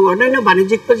এবং অন্যান্য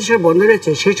বাণিজ্যিক প্রতিষ্ঠান বন্ধ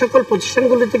রয়েছে, সেই সকল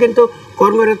প্রতিষ্ঠানগুলিতে কিন্তু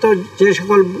কর্মরত যে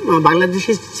সকল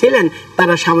বাংলাদেশি ছিলেন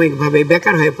তারা সাময়িকভাবে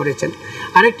বেকার হয়ে পড়েছেন।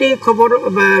 আরেকটি খবর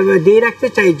দিয়ে রাখতে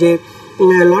চাই যে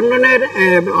লন্ডনের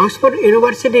অক্সফোর্ড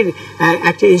ইউনিভার্সিটির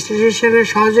একটি ইনস্টিটিউশনের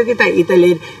সহযোগিতায়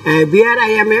ইতালির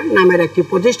BRIM নামের একটি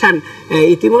প্রতিষ্ঠান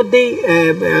ইতিমধ্যেই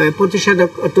প্রতিষেধক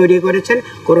তৈরি করেছেন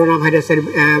করোনা ভাইরাসের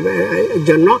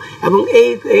জন্য এবং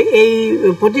এই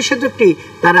প্রতিষেধকটি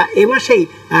তারা এ মাসেই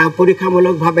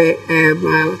পরীক্ষামূলকভাবে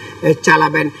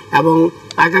চালাবেন এবং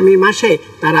আগামী মাসে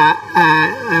তারা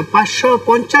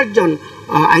 550 জন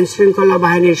আইন শৃঙ্খলা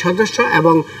বাহিনীর সদস্য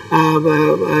এবং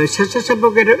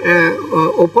স্বেচ্ছাসেবকের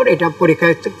উপর এটা পরীক্ষা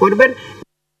করবেন।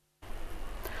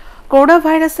 করোনা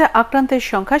ভাইরাসে আক্রান্তের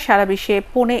সংখ্যা সারা বিশ্বে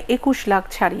 21 লাখ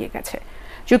ছাড়িয়ে গেছে।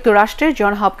 যুক্তরাষ্ট্রের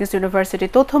জন হপকিন্স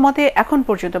ইউনিভার্সিটির তথ্য মতে এখন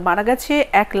পর্যন্ত মারা গেছে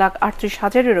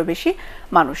 1,38,000-এরও বেশি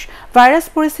মানুষ। ভাইরাস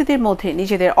পরিস্থিতির মধ্যে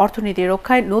নিজেদের অর্থনীতি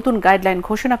রক্ষায় নতুন গাইডলাইন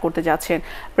ঘোষণা করতে যাচ্ছেন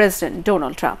প্রেসিডেন্ট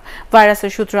ডোনাল্ড ট্রাম্প।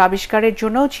 ভাইরাসের সূত্র আবিষ্কারের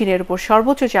জন্য চীনের উপর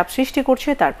সর্বোচ্চ চাপ সৃষ্টি করছে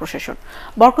তার প্রশাসন।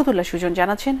 বরকতুল্লাহ সুজন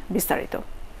জানাচ্ছেন বিস্তারিত।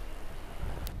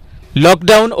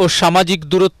 লকডাউন ও সামাজিক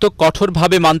দূরত্ব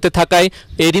কঠোরভাবে মানতে থাকায়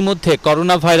এরই মধ্যে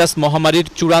করোনা ভাইরাস মহামারীর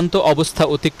চূড়ান্ত অবস্থা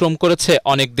অতিক্রম করেছে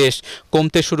অনেক দেশ।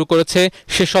 কমতে শুরু করেছে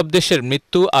সেসব দেশের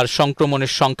মৃত্যু আর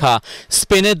সংক্রমণের সংখ্যা।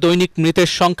 স্পেনে দৈনিক মৃতের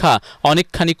সংখ্যা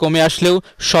অনেকখানি কমে আসলেও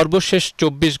সর্বশেষ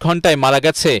 24 ঘন্টায় মারা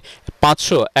গেছে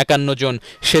 551 জন।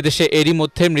 সেদেশে এরই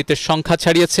মধ্যে মৃতের সংখ্যা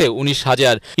ছাড়িয়েছে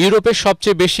 19,000। ইউরোপের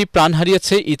সবচেয়ে বেশি প্রাণ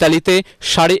হারিয়েছে ইতালিতে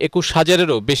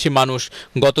 21,500-এরও বেশি মানুষ।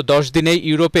 গত 10 দিনে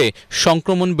ইউরোপে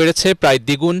সংক্রমণ বেড়েছে প্রায়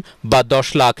দ্বিগুণ বা 10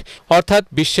 লাখ, অর্থাৎ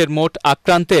বিশ্বের মোট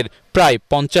আক্রান্তের প্রায়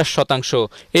 50%।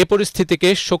 এই পরিস্থিতিকে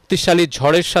শক্তিশালী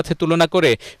ঝড়ের সাথে তুলনা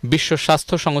করে বিশ্ব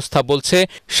স্বাস্থ্য সংস্থা বলছে,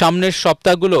 সামনের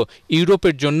সপ্তাহগুলো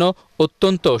ইউরোপের জন্য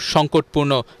অত্যন্ত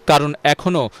সংকটপূর্ণ, কারণ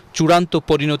এখনও চূড়ান্ত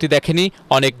পরিণতি দেখেনি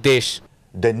অনেক দেশ।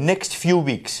 The next few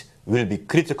weeks will be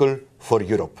critical for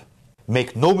Europe. Make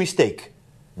no mistake,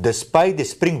 despite the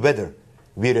spring weather,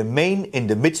 we remain in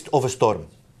the midst of a storm.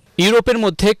 ইউরোপের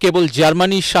মধ্যে কেবল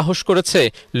জার্মানি সাহস করেছে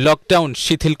লকডাউন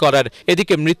শিথিল করার।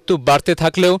 এদিকে মৃত্যু বাড়তে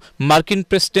থাকলেও মার্কিন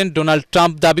প্রেসিডেন্ট ডোনাল্ড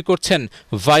ট্রাম্প দাবি করছেন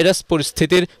ভাইরাস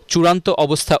পরিস্থিতির চূড়ান্ত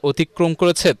অবস্থা অতিক্রম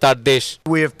করেছে তার দেশ।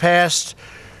 We have passed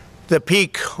the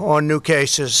peak on new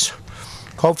cases.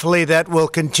 Hopefully that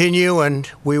will continue and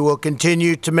we will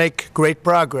continue to make great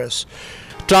progress.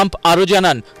 Trump আরও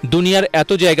জানান, দুনিয়ার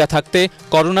এত জায়গা থাকতে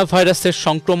করোনা ভাইরাসের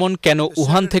সংক্রমণ কেন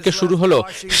উহান থেকে শুরু হলো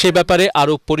সে ব্যাপারে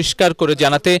আরও পরিষ্কার করে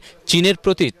জানাতে চীনের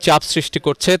প্রতি চাপ সৃষ্টি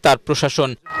করছে তার প্রশাসন।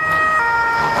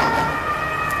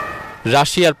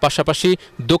 রাশিয়ার পাশাপাশি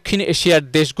দক্ষিণ এশিয়ার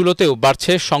দেশগুলোতেও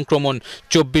বাড়ছে সংক্রমণ।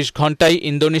 24 ঘন্টায়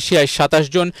ইন্দোনেশিয়ায় 27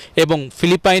 জন এবং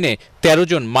ফিলিপাইনে 13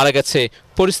 জন মারা গেছে।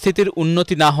 পরিস্থিতির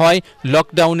উন্নতি না হওয়ায়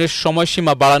লকডাউনের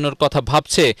সময়সীমা বাড়ানোর কথা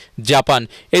ভাবছে জাপান।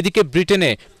 এদিকে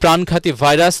ব্রিটেনে প্রাণঘাতী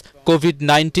ভাইরাস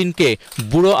কোভিড-19কে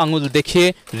বুড়ো আঙুল দেখিয়ে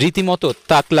রীতিমতো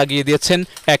তাক লাগিয়ে দিয়েছেন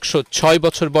 106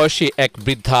 বছর বয়সী এক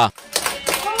বৃদ্ধা।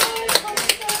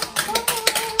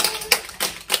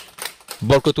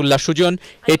 বরকতুল্লাহ সুজন,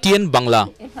 ATN বাংলা।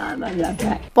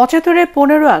 75-এর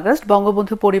 15 আগস্ট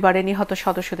বঙ্গবন্ধু পরিবারের নিহত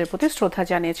সদস্যদের প্রতি শ্রদ্ধা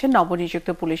জানিয়েছেন নবনিযুক্ত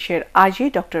পুলিশের আইজি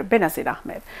ডক্টর বেনাজির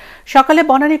আহমেদ। সকালে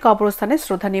বনানী কবরস্থানে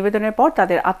শ্রদ্ধা নিবেদনের পর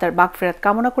তাদের আত্মার মাগফিরাত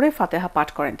কামনা করে ফাতেহা পাঠ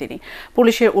করেন তিনি।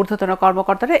 পুলিশের ঊর্ধ্বতন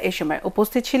কর্মকর্তারা এ সময়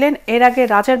উপস্থিত ছিলেন। এর আগে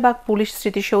রাজারবাগ পুলিশ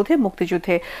স্মৃতিসৌধে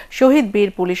মুক্তিযুদ্ধে শহীদ বীর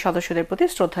পুলিশ সদস্যদের প্রতি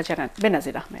শ্রদ্ধা জানান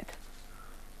বেনাজির আহমেদ।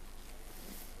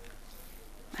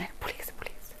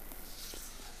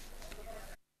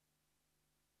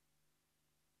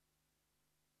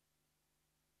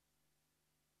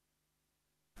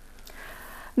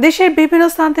 দেশের বিভিন্ন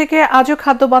স্থান থেকে আজও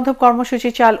খাদ্যবান্ধব কর্মসূচি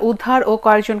চাল উদ্ধার ও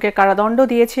কয়েকজনকে কারাদণ্ড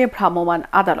দিয়েছে ভ্রাম্যমাণ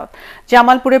আদালত।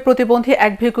 জামালপুরে প্রতিবন্ধী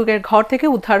এক ভিক্ষুকের ঘর থেকে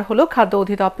উদ্ধার হলো খাদ্য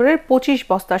অধিদপ্তরের 25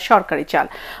 বস্তা সরকারি চাল।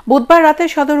 বুধবার রাতে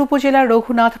সদর উপজেলার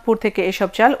রঘুনাথপুর থেকে এসব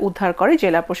চাল উদ্ধার করে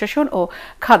জেলা প্রশাসন ও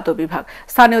খাদ্য বিভাগ।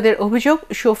 স্থানীয়দের অভিযোগ,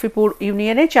 শফিপুর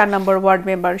ইউনিয়নের 4 নম্বর ওয়ার্ড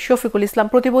মেম্বার শফিকুল ইসলাম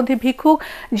প্রতিবন্ধী ভিক্ষুক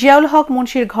জিয়াউল হক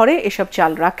মুন্সির ঘরে এসব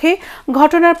চাল রাখে।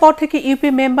 ঘটনার পর থেকে ইউপি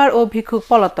মেম্বার ও ভিক্ষুক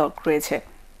পলাতক রয়েছে।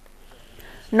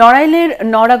 নড়াইলের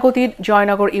নড়াগতির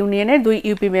জয়নগর ইউনিয়নের 2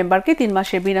 ইউপি মেম্বারকে 3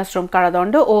 মাসের বিনাশ্রম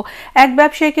কারাদণ্ড ও এক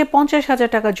ব্যবসায়ীকে 50,000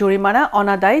 টাকা জরিমানা,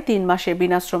 অনাদায়ে 3 মাসের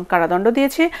বিনাশ্রম কারাদণ্ড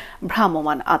দিয়েছে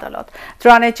ভ্রাম্যমাণ আদালত।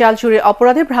 ত্রাণের চাল চুরির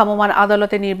অপরাধে ভ্রাম্যমাণ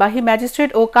আদালতের নির্বাহী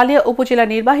ম্যাজিস্ট্রেট ও কালিয়া উপজেলা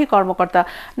নির্বাহী কর্মকর্তা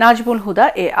নাজমুল হুদা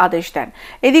এ আদেশ দেন।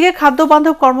 এদিকে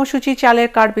খাদ্যবান্ধব কর্মসূচি চালের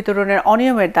কার্ড বিতরণের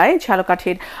অনিয়মের দায়ে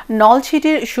ঝালকাঠির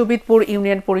নলছিটির সুবিদপুর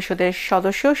ইউনিয়ন পরিষদের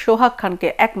সদস্য সোহাগ খানকে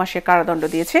 1 মাসের কারাদণ্ড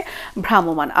দিয়েছে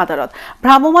ভ্রাম্যমাণ আদালত।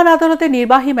 ভ্রাম্যমাণ আদালতের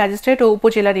নির্বাহী ম্যাজিস্ট্রেট ও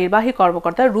উপজেলা নির্বাহী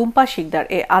কর্মকর্তা রুম্পা শিকদার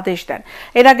এ আদেশ দেন।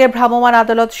 এর আগে ভ্রাম্যমাণ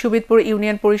আদালত সুবিদপুর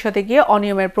ইউনিয়ন পরিষদে গিয়ে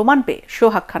অনিয়মের প্রমাণ পেয়ে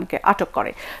সোহাগ খানকে আটক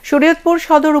করে। শরীয়তপুর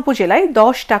সদর উপজেলায়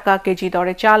 10 টাকা কেজি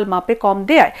দরে চাল মাপে কম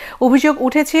দেয়ায় অভিযোগ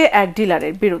উঠেছে এক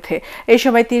ডিলারের বিরুদ্ধে। এই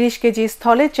সময় 30 কেজি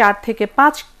স্থলে 4 থেকে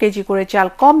 5 কেজি করে চাল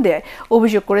কম দেয়ায়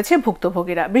অভিযোগ করেছে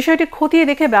ভুক্তভোগীরা। বিষয়টি খতিয়ে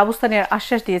দেখে ব্যবস্থা নেওয়ার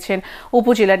আশ্বাস দিয়েছেন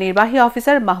উপজেলা নির্বাহী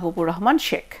অফিসার মাহবুবুর রহমান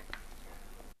শেখ।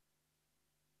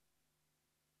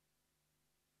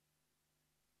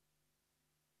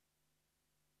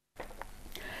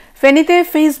 ফেনীতে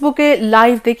ফেসবুকে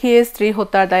লাইভ দেখিয়ে স্ত্রী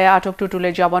হত্যার দায়ে আটক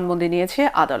টুটুলের জবানবন্দি নিয়েছে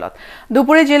আদালত।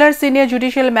 দুপুরে জেলার সিনিয়র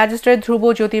জুডিশিয়াল ম্যাজিস্ট্রেট ধ্রুব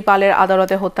জ্যোতি পালের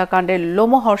আদালতে হত্যাকাণ্ডের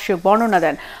লোমহর্ষক বর্ণনা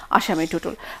দেন আসামি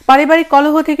টুটুল। পারিবারিক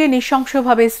কলহ থেকে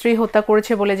নৃশংসভাবে স্ত্রী হত্যা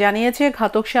করেছে বলে জানিয়েছে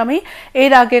ঘাতক স্বামী।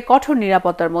 এর আগে কঠোর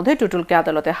নিরাপত্তার মধ্যে টুটুলকে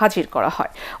আদালতে হাজির করা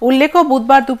হয়। উল্লেখ্য,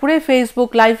 বুধবার দুপুরে ফেসবুক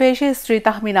লাইভে এসে স্ত্রী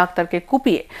তাহমিনা আক্তারকে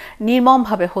কুপিয়ে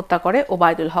নির্মমভাবে হত্যা করে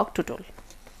ওবায়দুল হক টুটুল।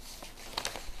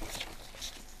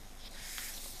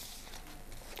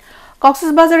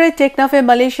 কক্সবাজারে টেকনাফে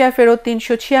মালয়েশিয়া ফেরত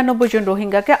 ৩৯৬ জন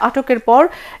রোহিঙ্গাকে আটকের পর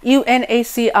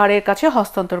ইউএনএইচসিআর এর কাছে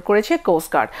হস্তান্তর করেছে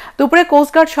কোস্টগার্ড। দুপুরে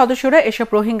কোস্টগার্ড সদস্যরা এসব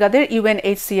রোহিঙ্গাদের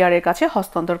ইউএনএইচসিআর এর কাছে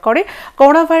হস্তান্তর করে।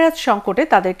 করোনা ভাইরাস সংকটে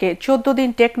তাদেরকে ১৪ দিন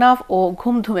টেকনাফ ও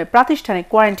ঘুমধুমে প্রাতিষ্ঠানিক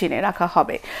কোয়ারেন্টিনে রাখা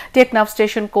হবে। টেকনাফ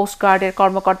স্টেশন কোস্টগার্ডের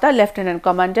কর্মকর্তা lieutenant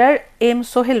commander M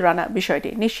Sohel Rana বিষয়টি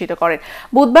নিশ্চিত করেন।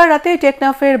 বুধবার রাতে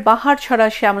টেকনাফের বাহারছড়া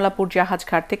শ্যামলাপুর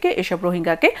জাহাজঘাট থেকে এসব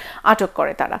রোহিঙ্গাকে আটক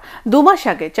করে তারা। ২ মাস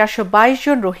আগে ৪২২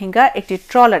 জন রোহিঙ্গা একটি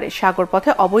ট্রলারে সাগর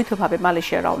পথে অবৈধভাবে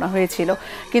মালয়েশিয়া রওনা হয়েছিল,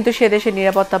 কিন্তু সে দেশের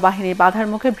নিরাপত্তা বাহিনীর বাধার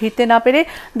মুখে ভিড়তে না পেরে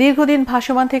দীর্ঘদিন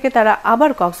ভাসমান থেকে তারা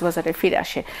আবার কক্সবাজারে ফিরে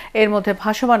আসে। এর মধ্যে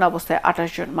ভাসমান অবস্থায়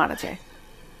 ২৮ জন মারা যায়।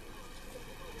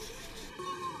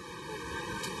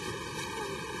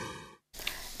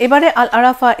 এবারে আল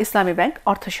আরাফা ইসলামী ব্যাংক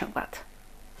অর্থ সংবাদ।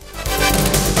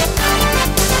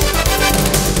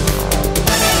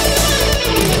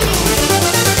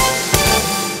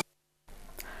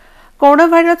 করোনা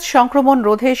ভাইরাস সংক্রমণ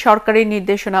রোধে সরকারি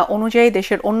নির্দেশনা অনুযায়ী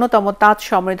দেশের অন্যতম তাঁত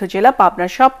সমৃদ্ধ জেলা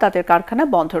পাবনার সব তাঁতের কারখানা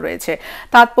বন্ধ রয়েছে।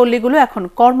 তাঁতপল্লীগুলো এখন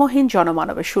কর্মহীন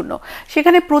জনমানবে শূন্য।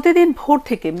 সেখানে প্রতিদিন ভোর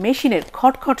থেকে মেশিনের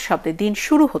খটখট শব্দে দিন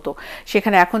শুরু হতো,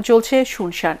 সেখানে এখন চলছে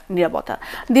শুনশান নীরবতা।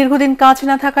 দীর্ঘদিন কাজ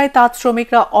না থাকায় তাঁত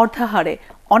শ্রমিকরা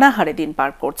অনাহারে দিন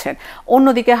পার করছেন।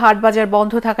 অন্যদিকে হাটবাজার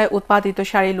বন্ধ থাকায় উৎপাদিত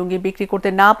শাড়ি লুঙ্গি বিক্রি করতে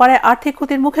না পারায় আর্থিক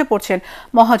ক্ষতির মুখে পড়ছেন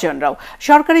মহাজনরাও।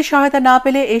 সরকারি সহায়তা না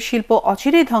পেলে এই শিল্প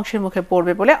অচিরেই ধ্বংসের মুখে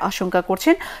পড়বে বলে আশঙ্কা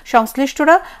করছেন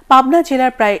সংশ্লিষ্টরা। পাবনা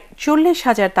জেলার প্রায়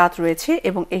 ৪০,০০০ তাঁত রয়েছে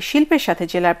এবং এই শিল্পের সাথে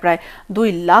জেলার প্রায় ২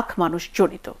 লাখ মানুষ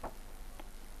জড়িত।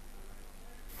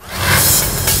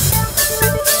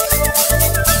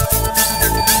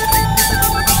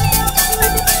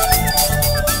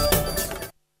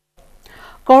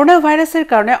 করোনা ভাইরাসের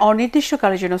কারণে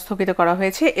অনির্দিষ্টকালের জন্য স্থগিত করা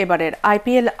হয়েছে এবারের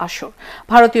আইপিএল আসর।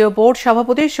 ভারতীয় বোর্ড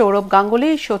সভাপতি সৌরভ গাঙ্গুলি,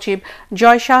 সচিব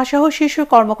জয় শাহ সহ শীর্ষ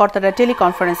কর্মকর্তারা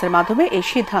টেলিকনফারেন্সের মাধ্যমে এই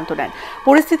সিদ্ধান্ত নেন।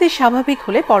 পরিস্থিতি স্বাভাবিক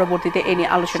হলে পরবর্তীতে এ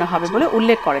নিয়ে আলোচনা হবে বলে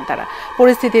উল্লেখ করেন তারা।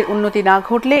 পরিস্থিতির উন্নতি না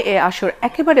ঘটলে এ আসর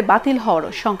একেবারে বাতিল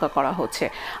হওয়ারও শঙ্কা করা হচ্ছে,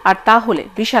 আর তা হলে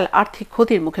বিশাল আর্থিক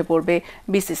ক্ষতির মুখে পড়বে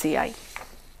বিসিসিআই।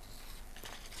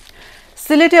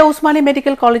 সিলেটে ওসমানী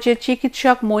মেডিকেল কলেজের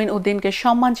চিকিৎসক মঈন উদ্দিনকে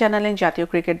সম্মান জানালেন জাতীয়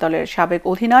ক্রিকেট দলের সাবেক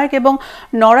অধিনায়ক এবং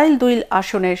নড়াইল ২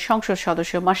 আসনের সংসদ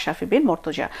সদস্য মাশরাফি বিন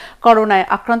মর্তজা। করোনায়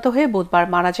আক্রান্ত হয়ে বুধবার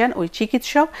মারা যান ওই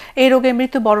চিকিৎসক। এই রোগে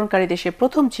মৃত্যুবরণকারী দেশের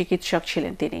প্রথম চিকিৎসক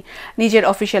ছিলেন তিনি। নিজের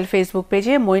অফিসিয়াল ফেসবুক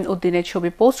পেজে মঈন উদ্দিনের ছবি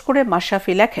পোস্ট করে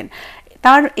মাশরাফি লেখেন,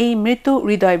 তার এই মৃত্যু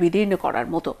হৃদয় বিদীর্ণ করার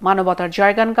মতো। মানবতার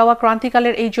জয়গান গাওয়া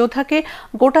ক্রান্তিকালের এই যোদ্ধাকে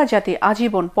গোটা জাতি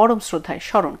আজীবন পরম শ্রদ্ধায়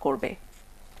স্মরণ করবে।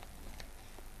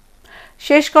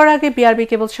 শেষ করার আগে বিআরবি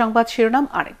কেবল সংবাদ শিরোনাম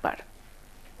আরেকবার।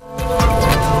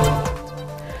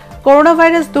 করোনা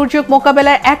ভাইরাস দুর্যোগ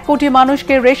মোকাবেলায় ১ কোটি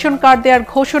মানুষকে রেশন কার্ড দেওয়ার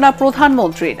ঘোষণা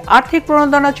প্রধানমন্ত্রীর। আর্থিক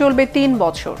প্রণোদনা চলবে ৩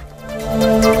 বছর।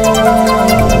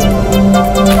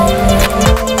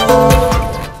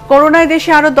 করোনায়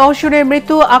দেশে আরো ১০ জনের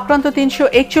মৃত্যু, আক্রান্ত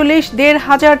 ৩৪১,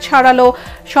 ১,৫০০ ছাড়ালো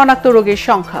শনাক্ত রোগীর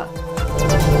সংখ্যা।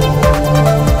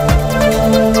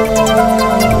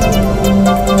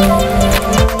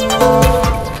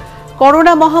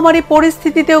 করোনা মহামারী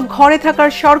পরিস্থিতিতেও ঘরে থাকার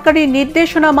সরকারি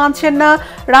নির্দেশনা মানছেন না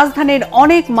রাজধানীর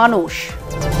অনেক মানুষ।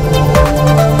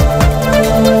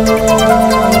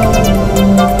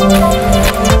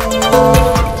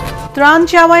 ত্রাণ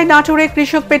চাওয়ায় নাটোরে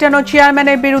কৃষক পেটানো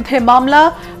চেয়ারম্যানের বিরুদ্ধে মামলা।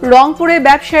 রংপুরে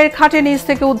ব্যবসায়ীর খাটে নিচ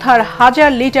থেকে উদ্ধার ১,০০০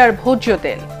 লিটার ভোজ্য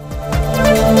তেল।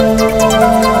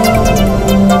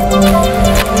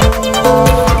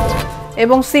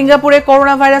 এবং সিঙ্গাপুরে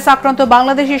করোনা ভাইরাস আক্রান্ত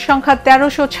বাংলাদেশির সংখ্যা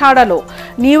 ১৩০০ ছাড়ালো।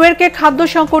 নিউ ইয়র্কে খাদ্য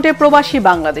সংকটে প্রবাসী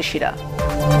বাংলাদেশিরা।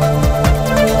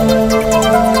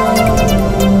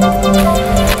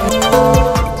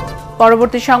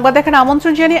 পরবর্তী সংবাদ দেখার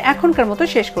আমন্ত্রণ জানিয়ে এখনকার মতো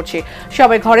শেষ করছি।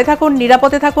 সবাই ঘরে থাকুন,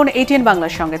 নিরাপদে থাকুন, ATN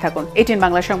বাংলার সঙ্গে থাকুন। ATN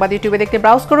বাংলা সংবাদ ইউটিউবে দেখতে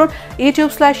ব্রাউজ করুন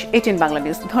youtube/ATN Bangla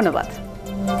News। ধন্যবাদ।